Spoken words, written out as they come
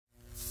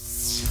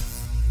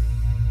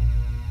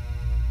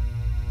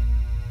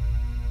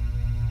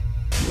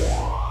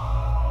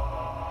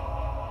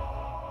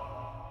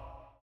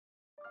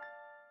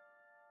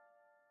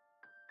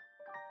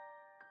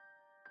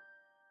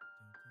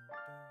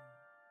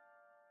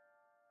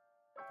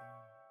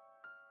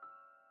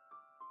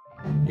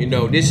You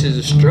know, this is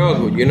a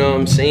struggle, you know what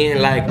I'm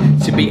saying? Like,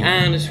 to be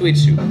honest with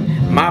you,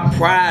 my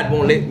pride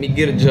won't let me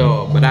get a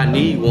job, but I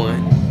need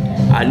one.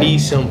 I need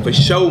some for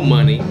show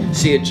money.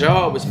 See, a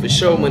job is for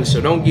show money, so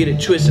don't get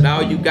it twisted.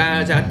 All you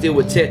guys out there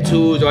with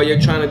tattoos, or you're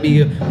trying to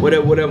be a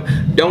whatever,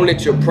 don't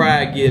let your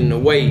pride get in the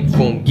way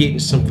from getting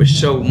some for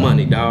show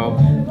money,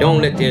 dog.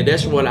 Don't let that.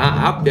 That's what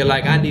I feel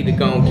like. I need to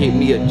go and get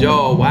me a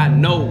job where I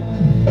know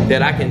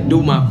that I can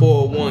do my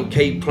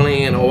 401k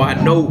plan, or I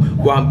know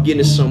where I'm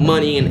getting some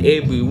money in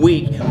every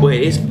week, but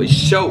it's for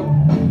show.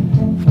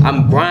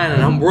 I'm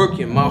grinding, I'm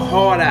working my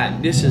heart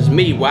out. This is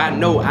me, where I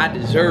know I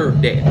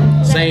deserve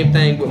that. Same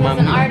thing with my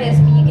music. As an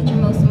artist, you get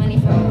your most money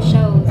from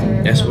shows.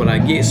 That's what I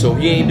get. So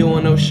if you ain't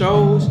doing no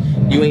shows,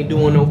 you ain't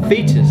doing no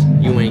features,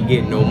 you ain't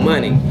getting no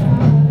money.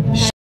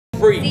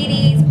 Free.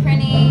 CDs,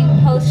 printing,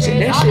 posters,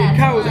 that all shit that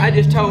costs. I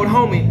just told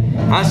homie,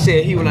 I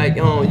said, he was like,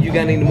 oh, you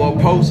got any more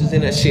posters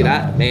and that shit?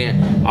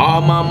 Man,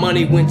 all my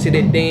money went to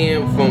that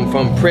damn,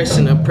 from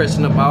pressing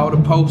up all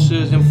the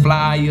posters and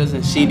flyers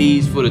and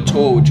CDs for the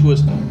tour with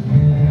Twister.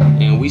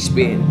 And we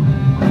spent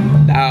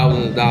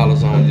thousands of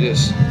dollars on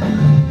just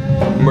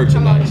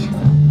merchandise.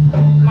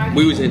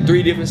 We was in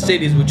 3 different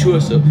cities with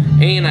Twister,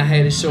 and I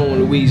had a show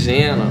in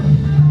Louisiana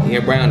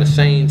around the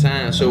same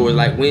time. So it was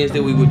like Wednesday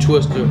we with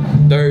Twister,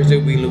 Thursday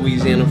we in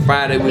Louisiana,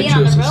 Friday we with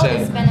Twister,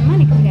 Saturday. Spending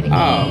money because we gotta eat,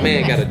 oh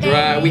man, gotta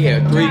drive. We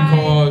had 3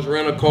 cars,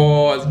 rental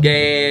cars,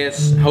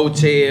 gas,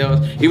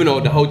 hotels. Even though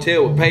the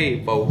hotel was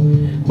paid for,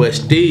 but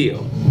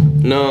still,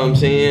 you know what I'm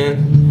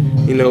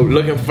saying? You know,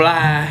 looking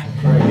fly.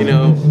 You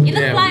know, you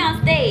look fly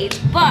on stage,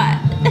 but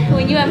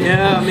when you have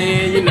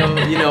man, you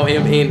know,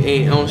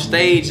 and on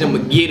stage I'ma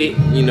get it,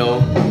 you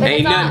know.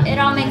 Ain't nothing. It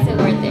all makes it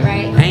worth it,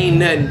 right? Ain't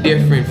nothing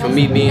different for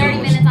me being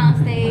 30 minutes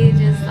on stage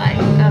is like,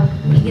 oh,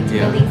 you get to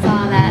release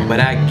all that.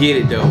 But I get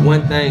it though.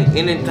 One thing,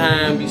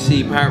 anytime you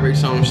see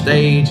Pyrexx on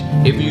stage,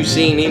 if you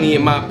seen any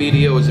of my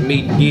videos of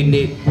me getting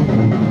it,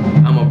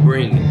 I'ma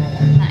bring it.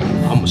 Nice.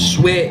 I'ma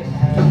sweat.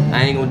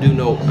 I ain't gonna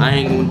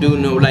do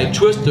no like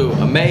Twister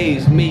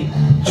amazed me.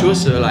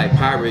 Twister like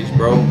Pyrexx,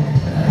 bro.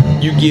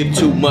 You give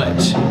too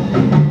much.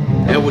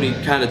 That's what he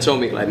kind of told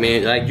me. Like,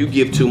 man, like you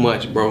give too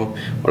much, bro.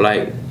 Or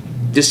like,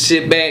 just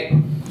sit back.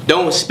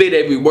 Don't spit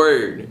every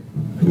word.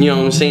 You know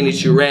what I'm saying?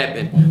 That you're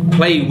rapping.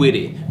 Play with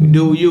it.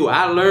 Do you?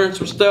 I learned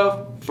some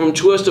stuff from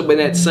Twister, but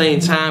at the same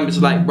time, it's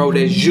like, bro,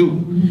 that's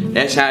you.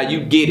 That's how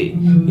you get it.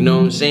 You know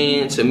what I'm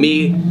saying? To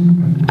me,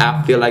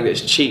 I feel like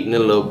it's cheating a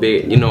little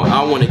bit. You know,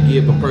 I want to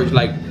give a person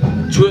like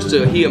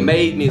Twister. He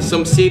amazed me in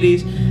some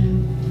cities.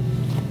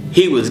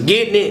 He was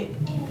getting it,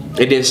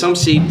 and then some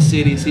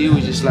cities he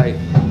was just like,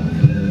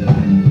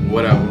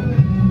 whatever.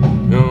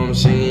 You know what I'm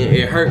saying?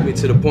 It hurt me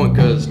to the point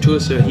because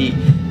Twister,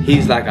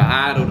 he's like an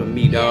idol to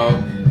me,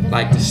 dog.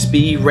 Like the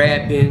speed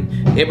rapping,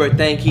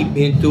 everything he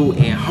been through,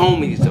 and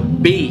homie's a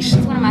beast.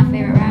 He's one of my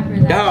favorite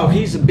rappers. Dog,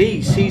 he's a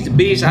beast. He's a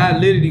beast. I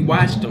literally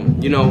watched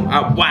him. You know,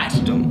 I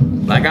watched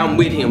him. Like I'm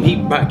with him. He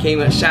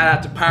came and shout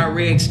out to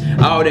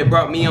Pyrexx, all that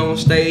brought me on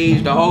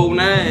stage, the whole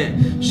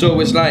 9. So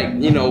it's like,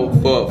 you know,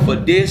 for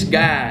this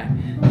guy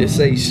to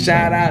say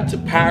shout out to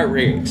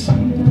Pyrexx,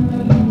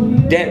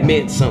 that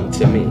meant something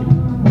to me.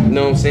 You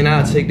know what I'm saying?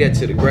 I'll take that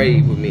to the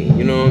grave with me.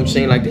 You know what I'm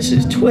saying? Like, this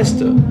is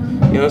Twister. You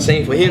know what I'm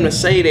saying? For him to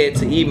say that,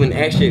 to even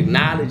actually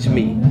acknowledge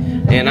me.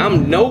 And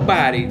I'm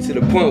nobody to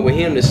the point with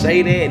him to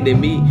say that, and then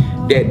me,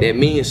 that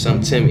means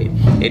something to me.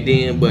 And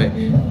then, but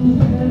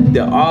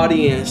the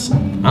audience,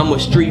 I'm a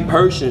street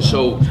person,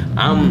 so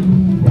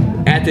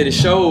after the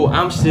show,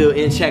 I'm still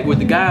in chat with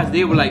the guys.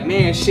 They were like,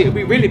 man, shit,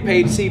 we really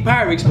paid to see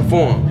Pyrexx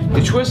perform.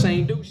 The Twister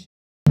ain't do shit.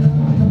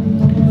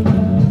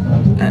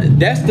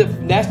 That's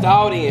the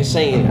audience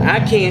saying.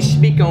 I can't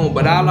speak on,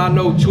 but all I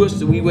know,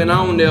 Twister, we went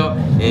on there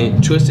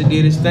and Twister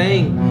did his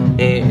thing,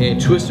 and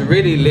Twister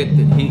really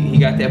he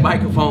got that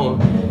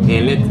microphone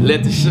and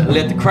let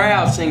the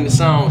crowd sing the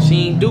song.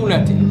 She ain't do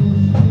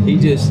nothing. He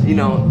just, you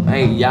know,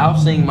 hey, y'all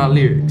sing my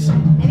lyrics.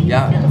 Maybe he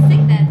was feeling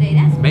sick that day.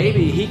 That's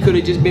maybe he could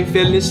have just been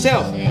feeling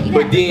himself. You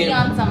but then be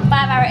on some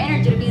 5-hour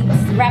energy to be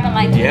rapping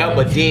like yeah, this.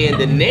 But then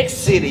the next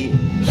city,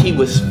 he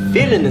was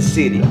feeling the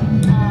city,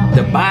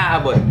 the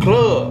vibe of the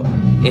club.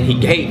 And he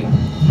gave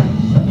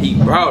it. He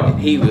brought it.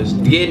 He was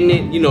getting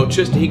it. You know,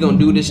 Tristan, he gonna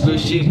do this little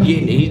shit,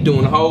 getting it. He's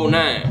doing the whole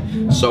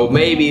 9. So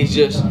maybe it's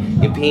just,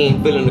 if he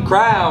ain't feeling the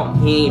crowd,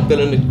 he ain't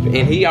feeling the,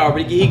 and he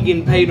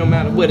getting paid no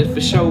matter what. It's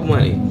for show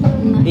money.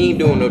 He ain't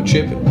doing no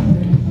tripping.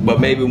 But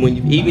maybe when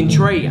you, even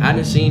Trey, I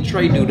done seen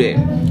Trey do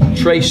that.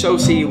 Trey show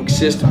see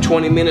consists of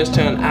 20 minutes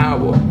to an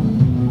hour.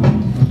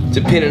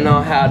 Depending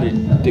on how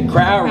the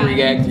crowd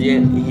reacts,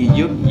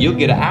 you'll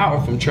get an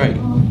hour from Trey.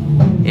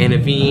 And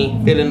if he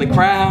ain't feeling the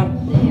crowd,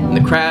 and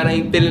the crowd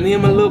ain't feeling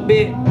him a little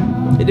bit,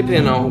 it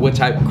depends on what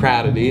type of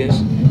crowd it is.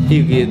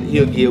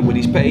 He'll get what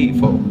he's paid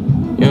for.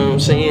 You know what I'm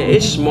saying?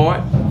 It's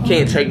smart.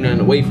 Can't take nothing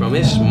away from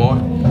it. It's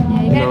smart.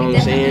 Yeah, you know what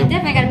I'm saying? You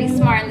definitely gotta be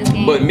smart in this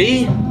game. But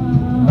me,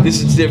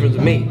 this is different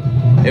to me.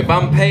 If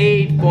I'm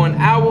paid for an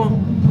hour,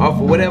 or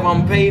for whatever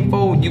I'm paid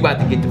for, you about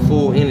to get the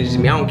full energy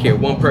of me. I don't care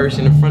one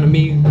person in front of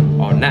me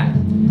or not.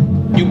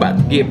 you about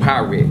to get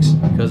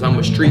Pyrexx. Cause I'm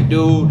a street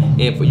dude,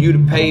 and for you to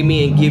pay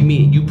me and give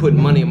me, you put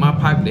money in my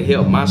pocket to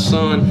help my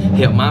son,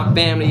 help my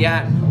family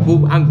out,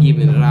 whoop, I'm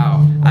giving it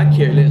all. I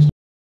care less.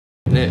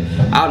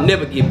 I'll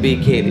never get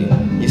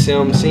big-headed. You see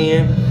what I'm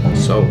saying?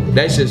 So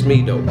that's just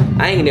me though.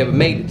 I ain't never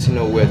made it to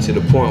nowhere to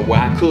the point where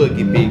I could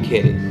get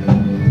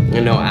big-headed. You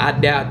know, I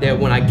doubt that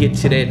when I get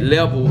to that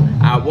level,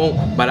 I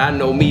won't. But I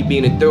know me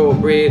being a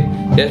thoroughbred,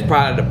 that's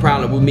probably the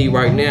problem with me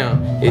right now.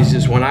 It's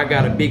just when I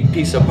got a big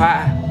piece of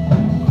pie,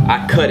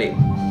 I cut it.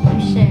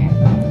 Sure.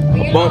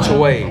 A bunch of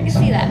ways. I can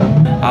see that.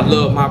 I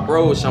love my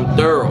bros. I'm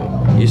thorough.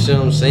 You see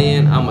what I'm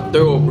saying? I'm a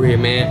thoroughbred,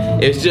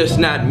 man. It's just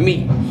not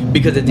me.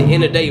 Because at the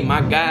end of the day,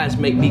 my guys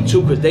make me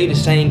too, because they the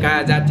same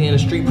guys out there in the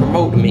street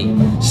promoting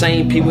me.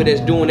 Same people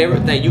that's doing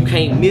everything. You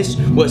can't miss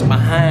what's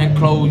behind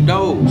closed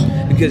doors,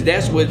 because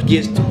that's what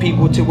gets the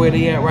people to where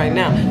they at right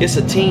now. It's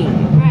a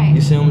team. Right.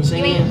 You see what I'm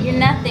saying? You're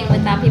nothing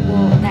without people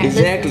that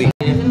exactly.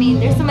 I mean,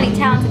 there's so many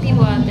talented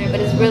people out there, but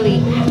it's really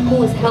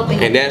who is helping.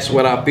 And that's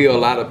what I feel a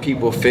lot of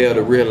people fail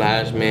to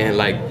realize, man.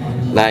 Like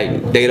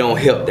they don't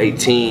help their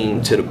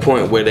team to the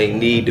point where they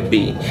need to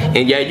be.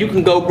 And yeah, you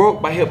can go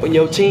broke by helping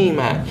your team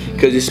out,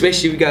 because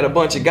especially if you got a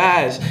bunch of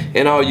guys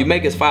and all you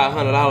make is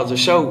 $500 a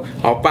show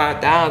or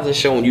 $5,000 a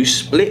show, and you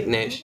splitting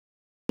that shit.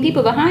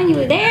 People behind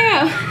you,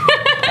 damn.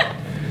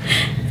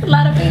 It's a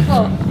lot of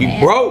people. You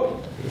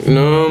broke. You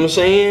know what I'm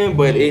saying?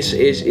 But it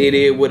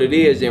is what it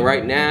is. And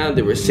right now,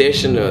 the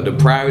recession, the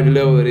private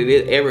level, it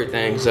is,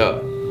 everything's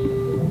up.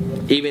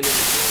 Even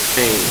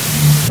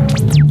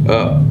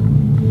up.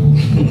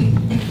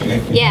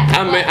 Yeah.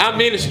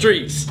 I'm in the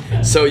streets,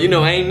 so you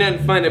know ain't nothing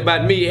funny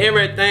about me.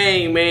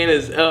 Everything, man,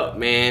 is up,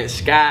 man,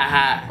 sky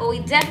high. Well, we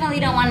definitely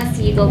don't want to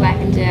see you go back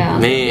in jail.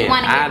 Man,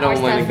 I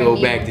don't want to go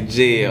back to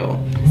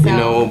jail. So. You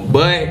know,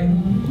 but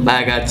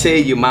like I tell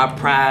you, my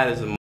pride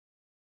is a.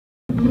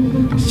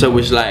 So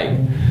it's like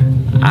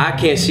I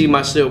can't see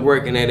myself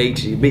working at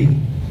HEB.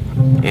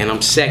 And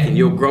I'm sacking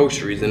your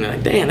groceries, and they're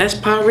like, damn, that's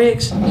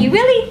Pyrexx? You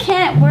really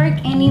can't work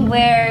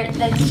anywhere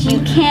that you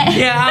can't.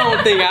 Yeah, I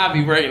don't think I'll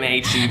be working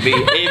at HEB.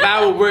 If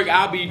I would work,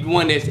 I'll be the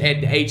one that's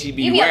at the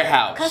HEB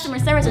warehouse. Customer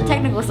service or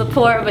technical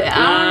support, but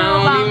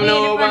I don't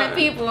know about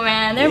being in front of people,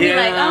 man. They'll be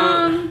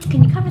like,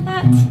 can you cover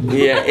that?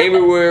 Yeah,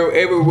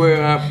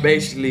 everywhere I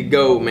basically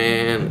go,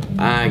 man,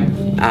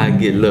 I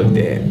get looked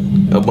at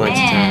a bunch of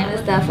times.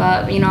 And stuff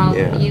up, you know,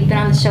 you've been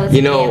on the show today.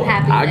 You know,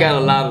 I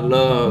got a lot of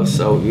love,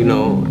 so, you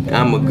know,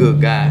 I'm a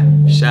good guy.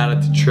 Shout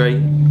out to Trey,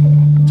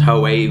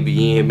 Toe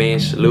AVN, man,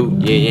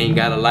 salute. Yeah, you ain't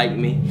gotta like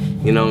me.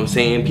 You know what I'm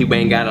saying? People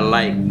ain't gotta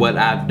like what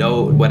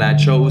I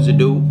chose to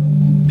do.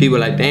 People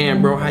like,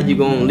 damn, bro, how you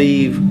gonna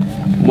leave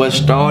what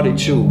started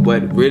you?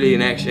 But really,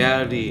 in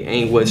actuality,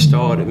 ain't what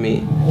started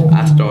me.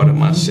 I started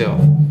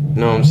myself. You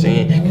know what I'm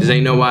saying? Because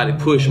ain't nobody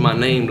pushed my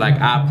name like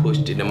I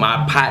pushed it, and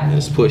my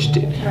partners pushed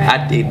it. Right.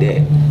 I did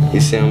that. You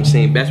see what I'm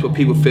saying? That's what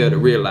people fail to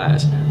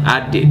realize.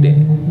 I did that.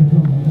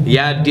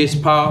 Yeah, I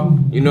dissed Paul.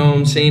 You know what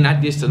I'm saying? I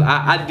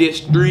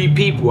dissed 3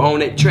 people on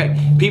that track.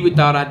 People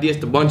thought I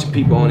dissed a bunch of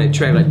people on that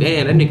track. Like,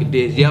 damn, that nigga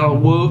dissed Yellow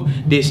Wolf,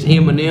 dissed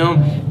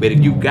Eminem. But if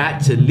you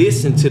got to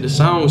listen to the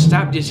song,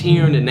 stop just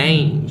hearing the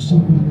names.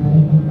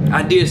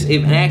 I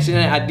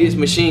dissed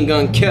Machine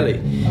Gun Kelly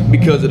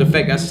because of the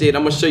fact I said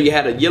I'm gonna show you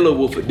how to Yellow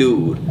Wolf a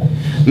dude.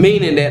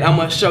 Meaning that I'm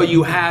gonna show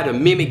you how to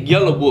mimic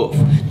Yellow Wolf.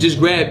 Just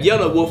grab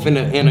Yellow Wolf and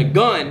a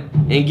gun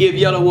and give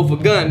Yellow Wolf a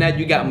gun. Now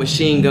you got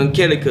Machine Gun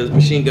Kelly, because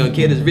Machine Gun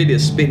Kelly's really a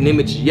spitting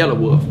image of Yellow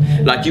Wolf.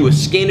 Like you a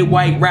skinny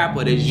white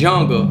rapper that's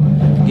younger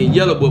than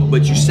Yellow Wolf,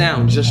 but you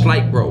sound just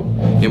like bro.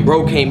 And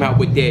bro came out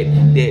with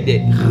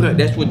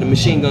that's what the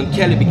Machine Gun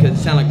Kelly, because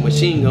it sound like a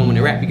machine gun when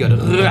they rap. You got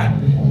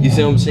you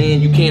see what I'm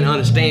saying? You can't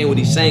understand what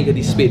he's saying because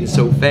he's spitting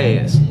so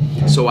fast.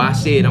 So I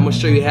said, I'm gonna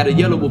show you how to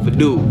Yellow Wolf a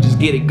dude. Just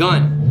get a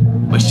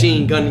gun.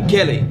 Machine Gun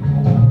Kelly.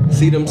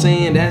 See what I'm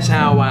saying? That's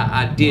how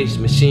I dished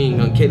Machine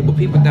Gun Kelly. But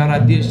people thought I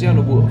dished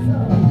Yellow Wolf.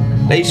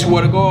 They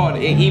swear to God,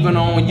 and even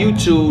on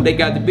YouTube, they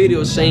got the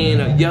video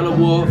saying Yellow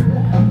Wolf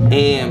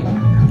and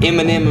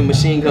Eminem and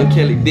Machine Gun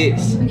Kelly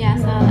diss. Yeah, I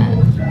saw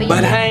that.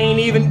 But I ain't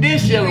even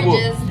diss Yellow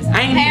Wolf.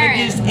 I ain't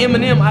even diss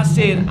Eminem.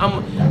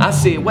 I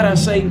said, what I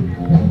say?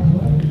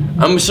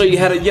 I'm gonna show you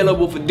how to Yellow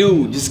Wolf a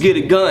dude. Just get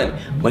a gun.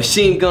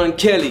 Machine Gun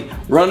Kelly.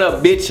 Run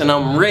up, bitch, and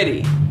I'm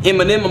ready.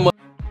 Eminem,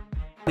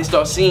 they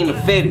start seeing the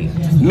fetty.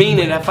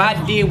 Meaning, if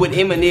I did what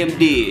Eminem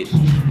did,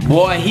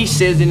 boy, he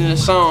says it in a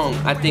song.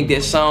 I think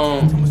that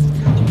song,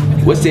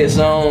 what's that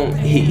song?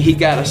 He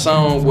got a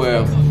song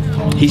where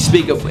he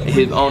speak up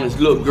on his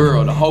little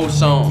girl, the whole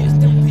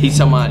song. He's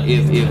talking about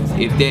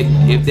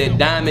if that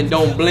diamond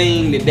don't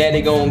bling, then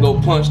daddy gonna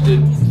go punch the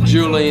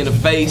jeweler in the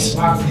face.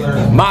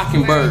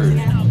 Mockingbird.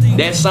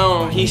 That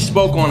song, he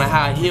spoke on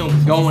how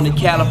him going to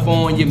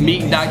California,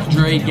 meeting Dr.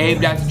 Dre, gave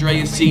Dr.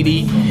 Dre a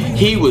CD.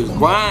 He was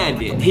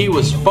grinding, he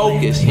was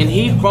focused, and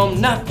he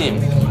from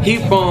nothing. He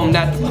from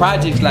not the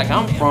projects like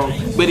I'm from,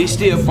 but he's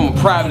still from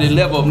a private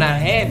level of not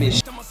having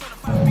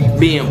shit,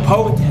 being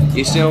potent.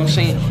 You see what I'm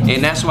saying?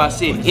 And that's why I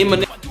said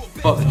Eminem.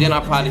 Then I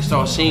probably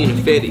start seeing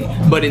the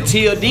fetty. But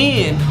until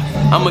then,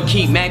 I'ma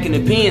keep macking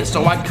the pen,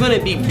 so I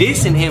couldn't be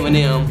dissing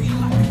Eminem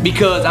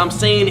because I'm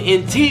saying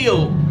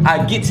until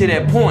I get to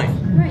that point.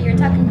 Right, you're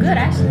talking good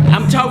actually.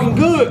 I'm talking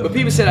good, but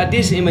people said I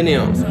diss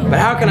Eminem. But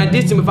how can I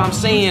diss him if I'm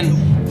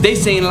saying, they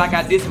saying like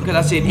I diss him because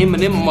I said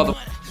Eminem mother.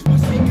 Well,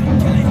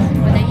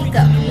 there you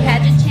go. You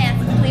had your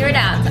chance to clear it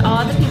out to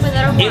all the people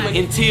that are watching.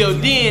 Until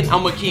then,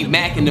 I'm gonna keep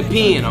macking the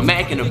pen or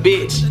macking the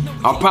bitch.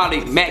 I'll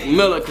probably Mac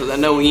Miller because I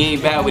know he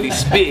ain't bad with his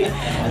spit.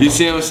 You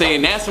see what I'm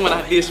saying? That's when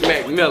I diss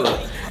Mac Miller.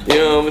 You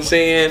know what I'm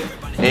saying?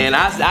 And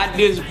I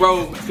diss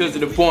bro because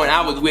of the point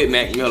I was with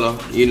Mac Miller,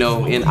 you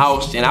know, in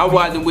Austin. I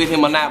wasn't with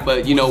him or not,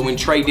 but you know, when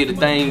Trey did a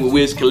thing with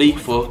Wiz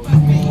Khalifa,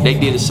 they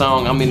did a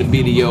song, I'm in the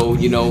video,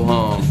 you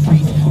know,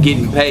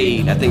 Getting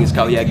Paid. I think it's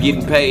called, yeah,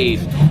 Getting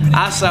Paid.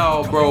 I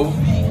saw, bro,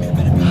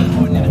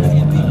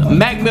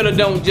 Mac Miller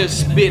don't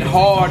just spit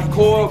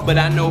hardcore, but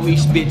I know he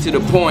spit to the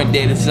point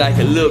that it's like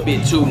a little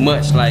bit too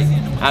much. Like,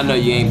 I know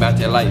you ain't about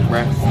that life,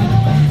 bro.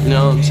 You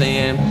know what I'm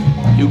saying?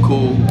 You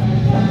cool.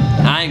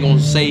 I ain't gonna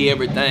say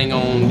everything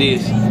on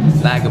this,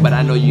 like, but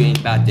I know you ain't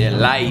about that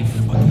life.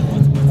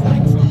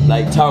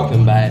 Like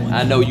talking about it.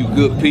 I know you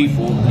good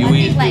people. You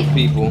is good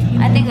people.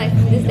 I think like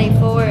from this day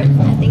forward,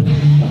 I think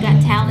you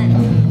got talent.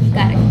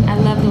 I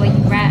love the way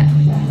you rap.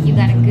 You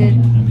got a good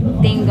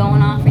thing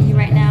going on for you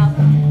right now.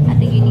 I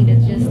think you need to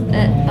just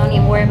don't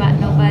even worry about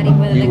nobody,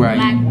 whether they're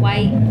black,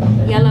 white,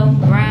 yellow,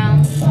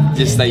 brown.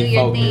 Just stay do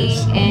your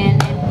focused thing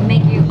and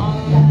make your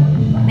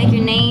own, make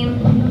your name.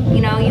 You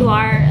know, you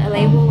are a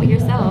label with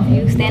yourself.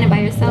 You standing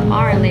by yourself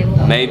are a label.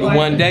 Maybe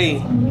one day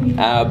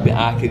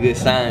I could get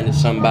signed to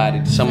somebody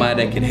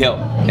that can help,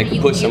 that can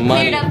put some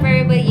money. You cleared up for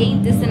everybody. You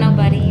ain't dissing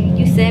nobody.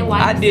 You said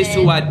why. I dissed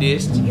who I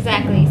dissed.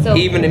 Exactly. So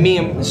even me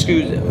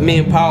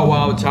and Paul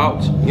Wall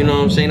talked. You know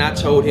what I'm saying? I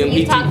told him.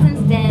 You talked since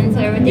then, so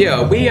everything.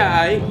 Yeah, we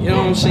alright. You know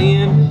what I'm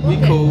saying? We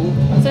cool.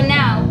 So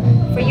now,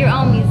 for your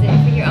own music,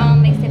 for your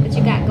own mixtape that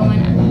you got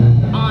going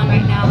on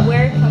right now,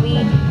 where can we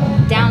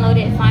download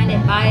it, find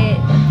it, buy it?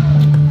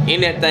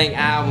 And that thing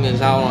album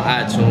is all on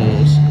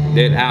iTunes.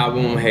 That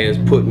album has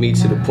put me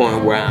to the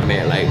point where I'm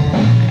at. Like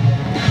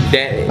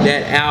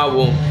that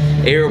album,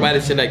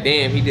 everybody said like,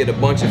 damn, he did a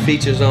bunch of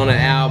features on the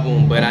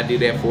album, but I did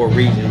that for a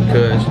reason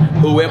because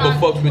whoever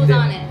fucks with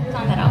that. Who's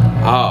on that album?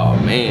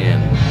 Oh man,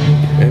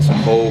 that's a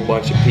whole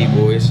bunch of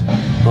people. It's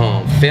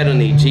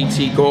Felony,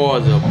 GT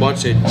Garza, a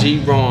bunch of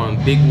G-Ron,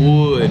 Big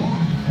Wood,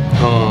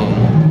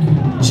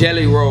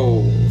 Jelly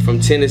Roll from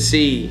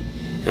Tennessee.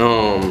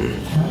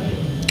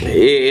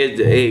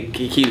 It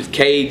keeps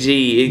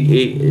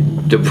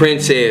KG, the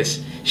Princess,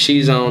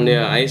 she's on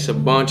there. It's a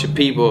bunch of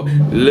people.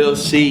 Lil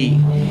C,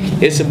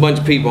 it's a bunch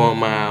of people on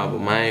my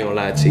album. I ain't gonna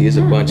lie to you, it's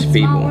a bunch of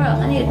people. Small world.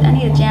 I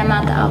need to jam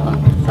out the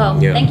album. So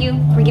thank you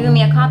for giving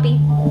me a copy.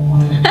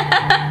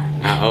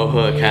 I owe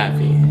her a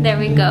copy. There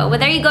we go. Well,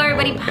 there you go,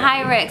 everybody.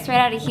 Pyrexx, right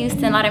out of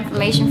Houston. A lot of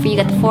information for you.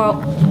 You got the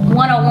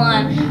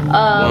 101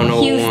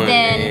 of Houston.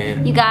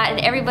 Man. You got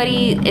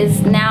everybody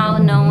is now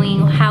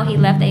knowing how he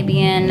left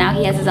ABN. Now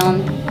he has his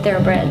own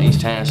thoroughbred. He's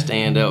trying to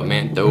stand up,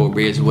 man.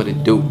 Thoroughbreds, what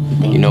it do.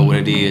 You know what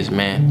it is,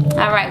 man.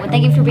 All right. Well,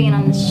 thank you for being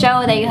on the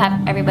show. There you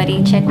have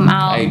everybody. Check them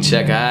out. Hey,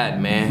 check her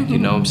out, man. You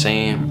know what I'm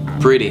saying?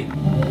 Pretty.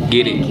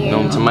 Get it. You know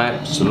what I'm talking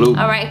about? Salute.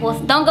 All right. Well,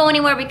 don't go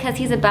anywhere because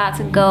he's about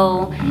to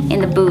go in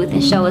the booth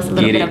and show us a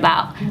little bit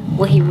about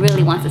what he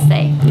really wants to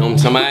say. You know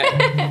what I'm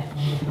talking about?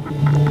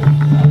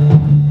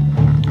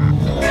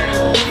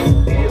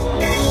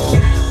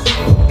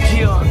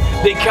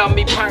 They call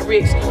me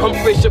Pyrexx, I'm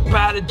fresh up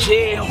out of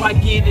jail. I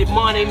get it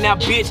money now,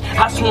 bitch.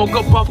 I swung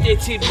up off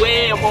that tit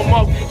well. I'm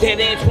off that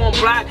Antoine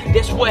block.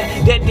 That's what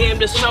that damn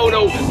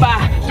DeSoto.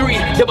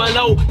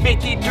 5300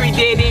 53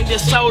 dead in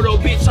DeSoto.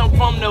 Bitch, I'm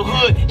from the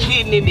hood,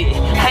 getting it.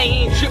 I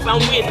ain't trip,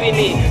 I'm whipping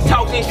it.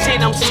 Talking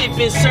shit, I'm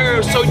sipping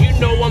serve, so you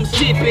know I'm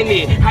sipping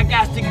it. I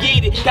got to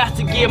get it, got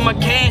to get my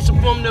cash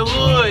from the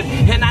hood.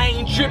 And I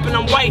ain't tripping,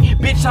 I'm white.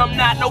 Bitch, I'm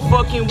not no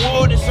fucking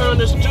wood. It's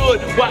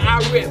understood why I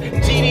rip.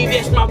 GD,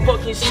 that's my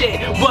fucking shit.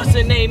 What's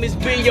the name is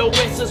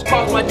BOS, it's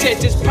called my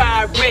chest is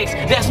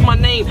Pyrexx. That's my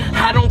name,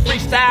 I don't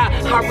freestyle.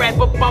 I rap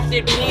up off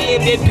that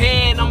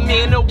pen, I'm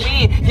in the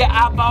wind. Yeah,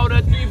 I bought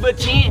a 3 for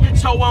 10,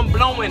 so I'm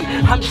blowing,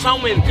 I'm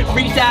sewing,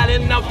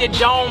 freestyling off the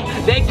dome.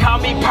 They call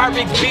me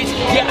Pyrexx, bitch.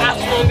 Yeah, I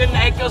swung an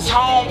acres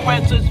home,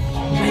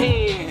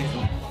 man.